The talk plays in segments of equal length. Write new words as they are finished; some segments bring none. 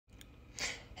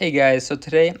Hey guys, so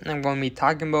today I'm going to be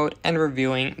talking about and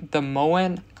reviewing the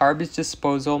Moen Garbage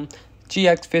Disposal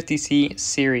GX50C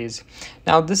series.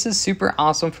 Now this is super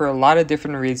awesome for a lot of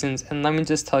different reasons, and let me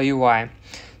just tell you why.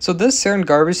 So this certain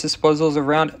garbage disposal is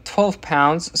around 12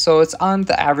 pounds, so it's on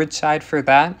the average side for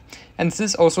that. And this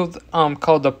is also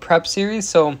called the prep series,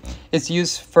 so it's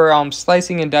used for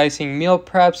slicing and dicing meal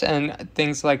preps and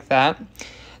things like that.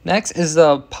 Next is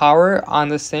the power on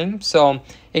this thing, so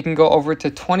it can go over to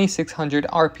 2600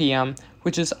 RPM,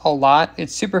 which is a lot.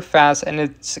 It's super fast and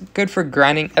it's good for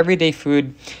grinding everyday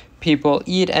food people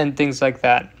eat and things like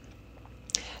that.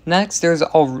 Next, there's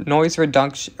a noise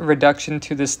reduction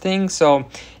to this thing, so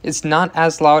it's not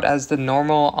as loud as the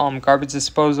normal garbage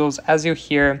disposals as you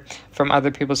hear from other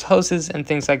people's houses and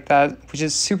things like that, which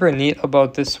is super neat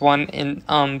about this one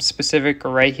in specific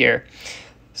right here.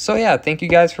 So yeah, thank you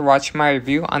guys for watching my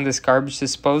review on this garbage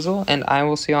disposal, and I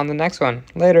will see you on the next one.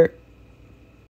 Later.